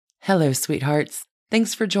Hello, sweethearts.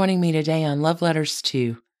 Thanks for joining me today on Love Letters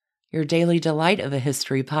 2, your daily delight of a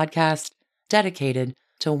history podcast dedicated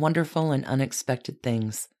to wonderful and unexpected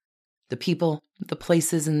things. The people, the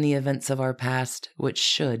places, and the events of our past which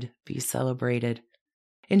should be celebrated.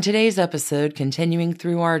 In today's episode, continuing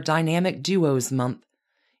through our Dynamic Duos month,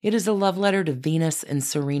 it is a love letter to Venus and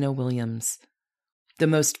Serena Williams, the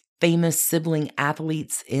most famous sibling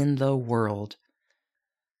athletes in the world.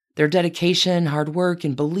 Their dedication, hard work,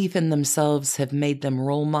 and belief in themselves have made them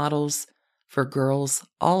role models for girls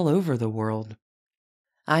all over the world.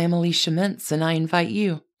 I am Alicia Mintz, and I invite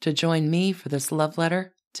you to join me for this love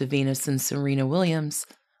letter to Venus and Serena Williams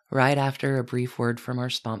right after a brief word from our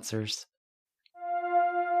sponsors.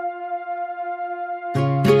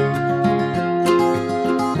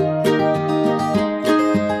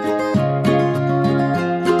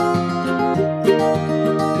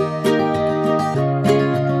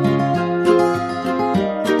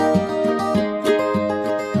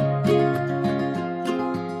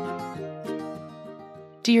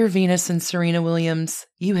 Dear Venus and Serena Williams,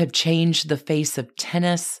 you have changed the face of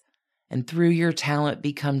tennis and through your talent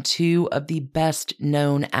become two of the best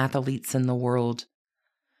known athletes in the world.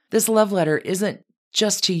 This love letter isn't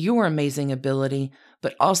just to your amazing ability,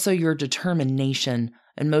 but also your determination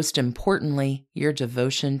and most importantly, your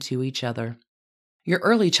devotion to each other. Your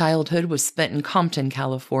early childhood was spent in Compton,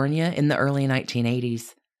 California in the early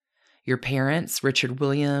 1980s. Your parents, Richard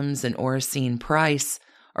Williams and Oracene Price,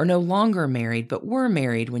 are no longer married, but were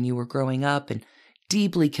married when you were growing up and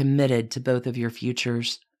deeply committed to both of your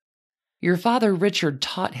futures. Your father, Richard,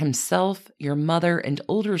 taught himself, your mother, and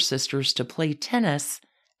older sisters to play tennis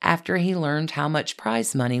after he learned how much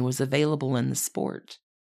prize money was available in the sport.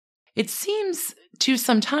 It seems to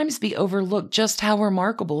sometimes be overlooked just how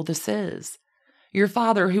remarkable this is. Your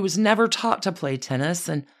father, who was never taught to play tennis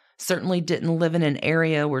and certainly didn't live in an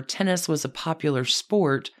area where tennis was a popular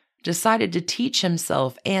sport, decided to teach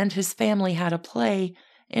himself and his family how to play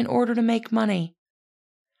in order to make money.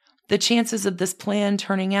 The chances of this plan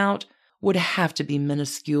turning out would have to be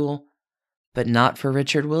minuscule, but not for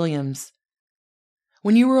Richard Williams.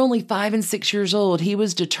 When you were only 5 and 6 years old, he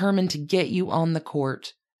was determined to get you on the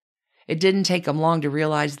court. It didn't take him long to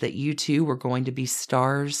realize that you two were going to be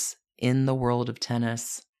stars in the world of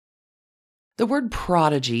tennis. The word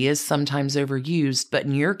prodigy is sometimes overused, but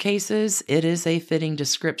in your cases, it is a fitting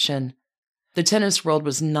description. The tennis world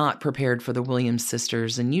was not prepared for the Williams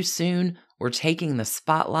sisters, and you soon were taking the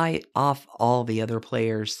spotlight off all the other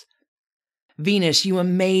players. Venus, you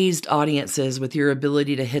amazed audiences with your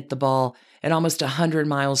ability to hit the ball at almost 100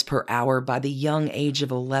 miles per hour by the young age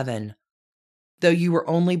of 11. Though you were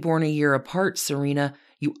only born a year apart, Serena,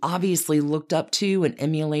 you obviously looked up to and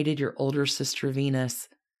emulated your older sister Venus.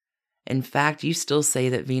 In fact, you still say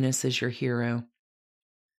that Venus is your hero.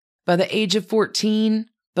 By the age of 14,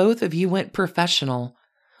 both of you went professional.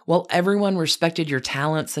 While everyone respected your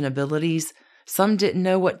talents and abilities, some didn't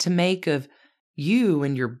know what to make of you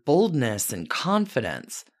and your boldness and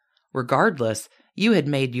confidence. Regardless, you had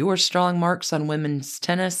made your strong marks on women's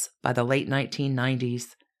tennis by the late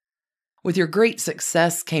 1990s. With your great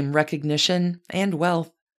success came recognition and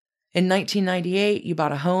wealth. In 1998, you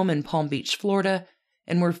bought a home in Palm Beach, Florida,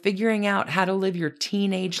 and were figuring out how to live your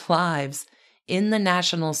teenage lives in the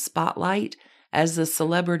national spotlight as the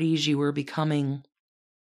celebrities you were becoming.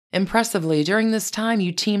 Impressively, during this time,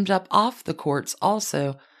 you teamed up off the courts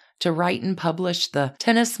also to write and publish the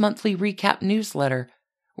Tennis Monthly Recap newsletter,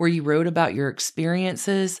 where you wrote about your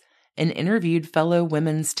experiences and interviewed fellow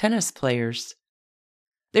women's tennis players.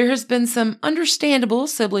 There has been some understandable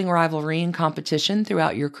sibling rivalry and competition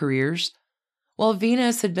throughout your careers. While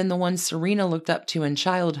Venus had been the one Serena looked up to in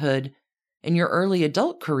childhood, in your early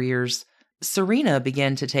adult careers, Serena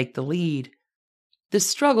began to take the lead. The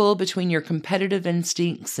struggle between your competitive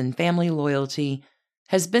instincts and family loyalty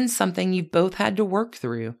has been something you've both had to work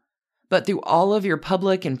through. But through all of your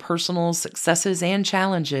public and personal successes and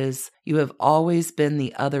challenges, you have always been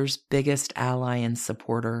the other's biggest ally and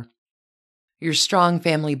supporter. Your strong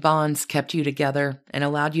family bonds kept you together and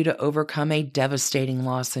allowed you to overcome a devastating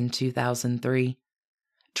loss in 2003.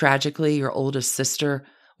 Tragically, your oldest sister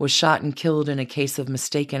was shot and killed in a case of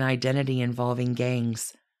mistaken identity involving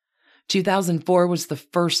gangs. 2004 was the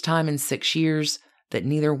first time in 6 years that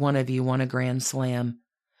neither one of you won a Grand Slam,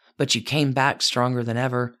 but you came back stronger than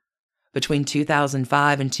ever. Between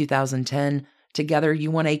 2005 and 2010, together you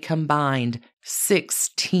won a combined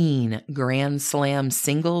 16 Grand Slam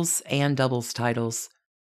singles and doubles titles.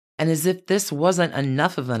 And as if this wasn't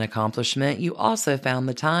enough of an accomplishment, you also found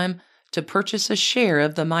the time to purchase a share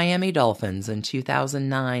of the Miami Dolphins in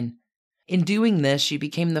 2009. In doing this, you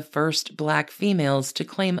became the first Black females to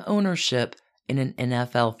claim ownership in an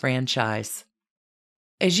NFL franchise.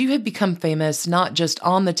 As you have become famous not just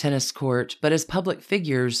on the tennis court, but as public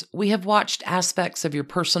figures, we have watched aspects of your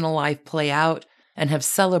personal life play out and have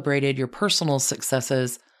celebrated your personal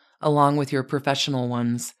successes along with your professional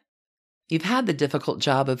ones. You've had the difficult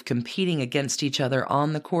job of competing against each other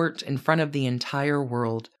on the court in front of the entire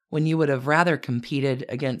world when you would have rather competed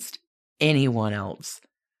against anyone else.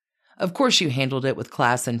 Of course, you handled it with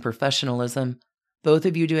class and professionalism, both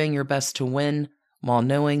of you doing your best to win while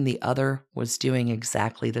knowing the other was doing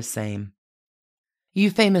exactly the same. You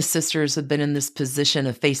famous sisters have been in this position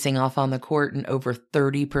of facing off on the court in over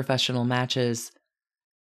 30 professional matches.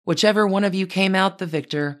 Whichever one of you came out the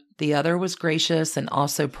victor, the other was gracious and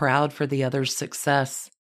also proud for the other's success.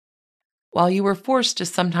 While you were forced to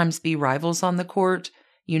sometimes be rivals on the court,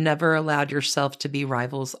 you never allowed yourself to be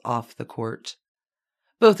rivals off the court.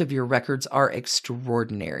 Both of your records are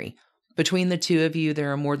extraordinary. Between the two of you,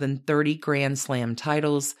 there are more than 30 Grand Slam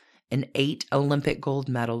titles and 8 Olympic gold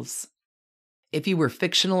medals. If you were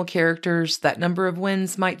fictional characters, that number of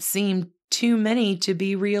wins might seem too many to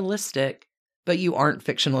be realistic. But you aren't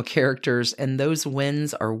fictional characters, and those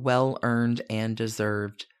wins are well-earned and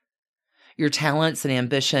deserved. Your talents and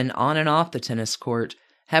ambition on and off the tennis court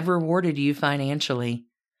have rewarded you financially.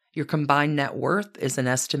 Your combined net worth is an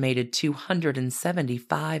estimated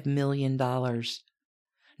 $275 million.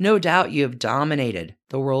 No doubt you have dominated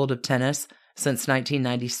the world of tennis since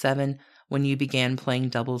 1997 when you began playing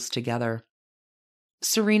doubles together.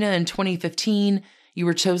 Serena, in 2015, you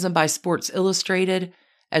were chosen by Sports Illustrated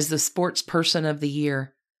as the Sports Person of the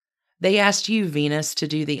Year. They asked you, Venus, to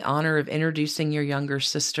do the honor of introducing your younger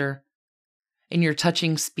sister. In your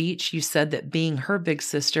touching speech, you said that being her big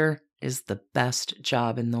sister is the best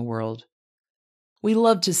job in the world. We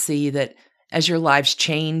love to see that as your lives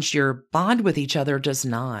change, your bond with each other does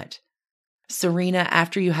not. Serena,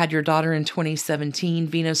 after you had your daughter in 2017,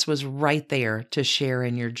 Venus was right there to share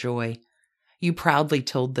in your joy. You proudly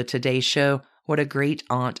told the Today Show what a great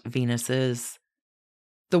aunt Venus is.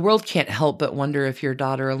 The world can't help but wonder if your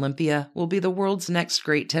daughter Olympia will be the world's next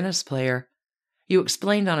great tennis player. You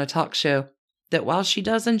explained on a talk show that while she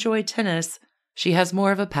does enjoy tennis, she has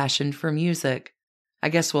more of a passion for music. I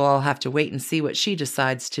guess we'll all have to wait and see what she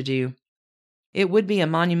decides to do. It would be a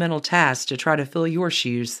monumental task to try to fill your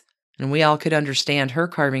shoes, and we all could understand her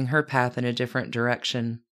carving her path in a different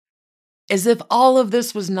direction. As if all of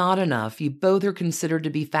this was not enough, you both are considered to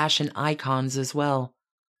be fashion icons as well.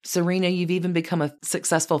 Serena, you've even become a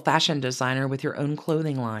successful fashion designer with your own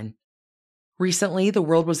clothing line. Recently, the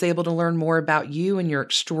world was able to learn more about you and your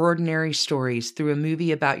extraordinary stories through a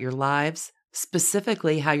movie about your lives,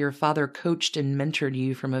 specifically how your father coached and mentored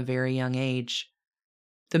you from a very young age.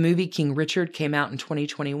 The movie King Richard came out in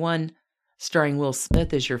 2021, starring Will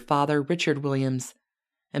Smith as your father, Richard Williams,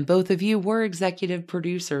 and both of you were executive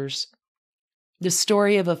producers. The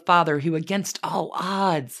story of a father who, against all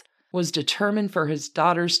odds, was determined for his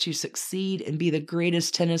daughters to succeed and be the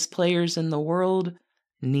greatest tennis players in the world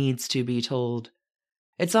needs to be told.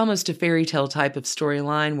 It's almost a fairy tale type of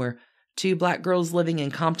storyline where 2 Black girls living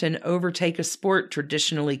in Compton overtake a sport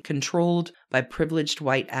traditionally controlled by privileged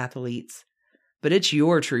white athletes. But it's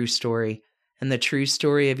your true story and the true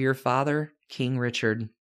story of your father, King Richard.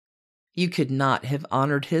 You could not have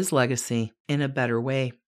honored his legacy in a better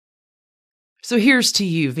way. So here's to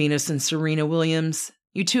you, Venus and Serena Williams.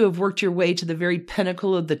 You two have worked your way to the very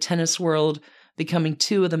pinnacle of the tennis world, becoming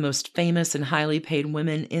 2 of the most famous and highly paid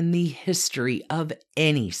women in the history of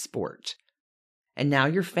any sport. And now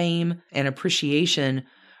your fame and appreciation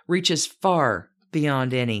reaches far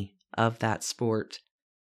beyond any of that sport.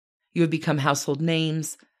 You have become household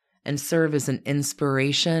names and serve as an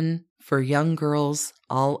inspiration for young girls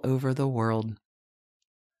all over the world.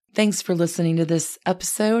 Thanks for listening to this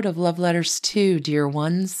episode of Love Letters 2, dear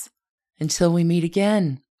ones. Until we meet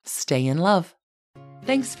again, stay in love.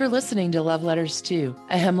 Thanks for listening to Love Letters 2,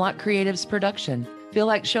 a Hemlock Creatives production. Feel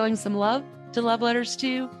like showing some love to Love Letters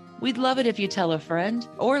 2? We'd love it if you tell a friend,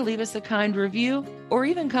 or leave us a kind review, or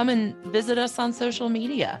even come and visit us on social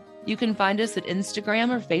media. You can find us at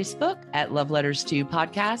Instagram or Facebook at Love Letters 2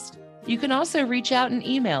 Podcast. You can also reach out and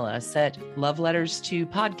email us at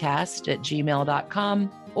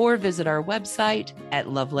loveletters2podcast@gmail.com or visit our website at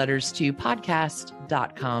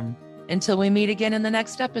loveletters2podcast.com. Until we meet again in the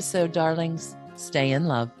next episode, darlings, stay in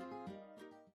love.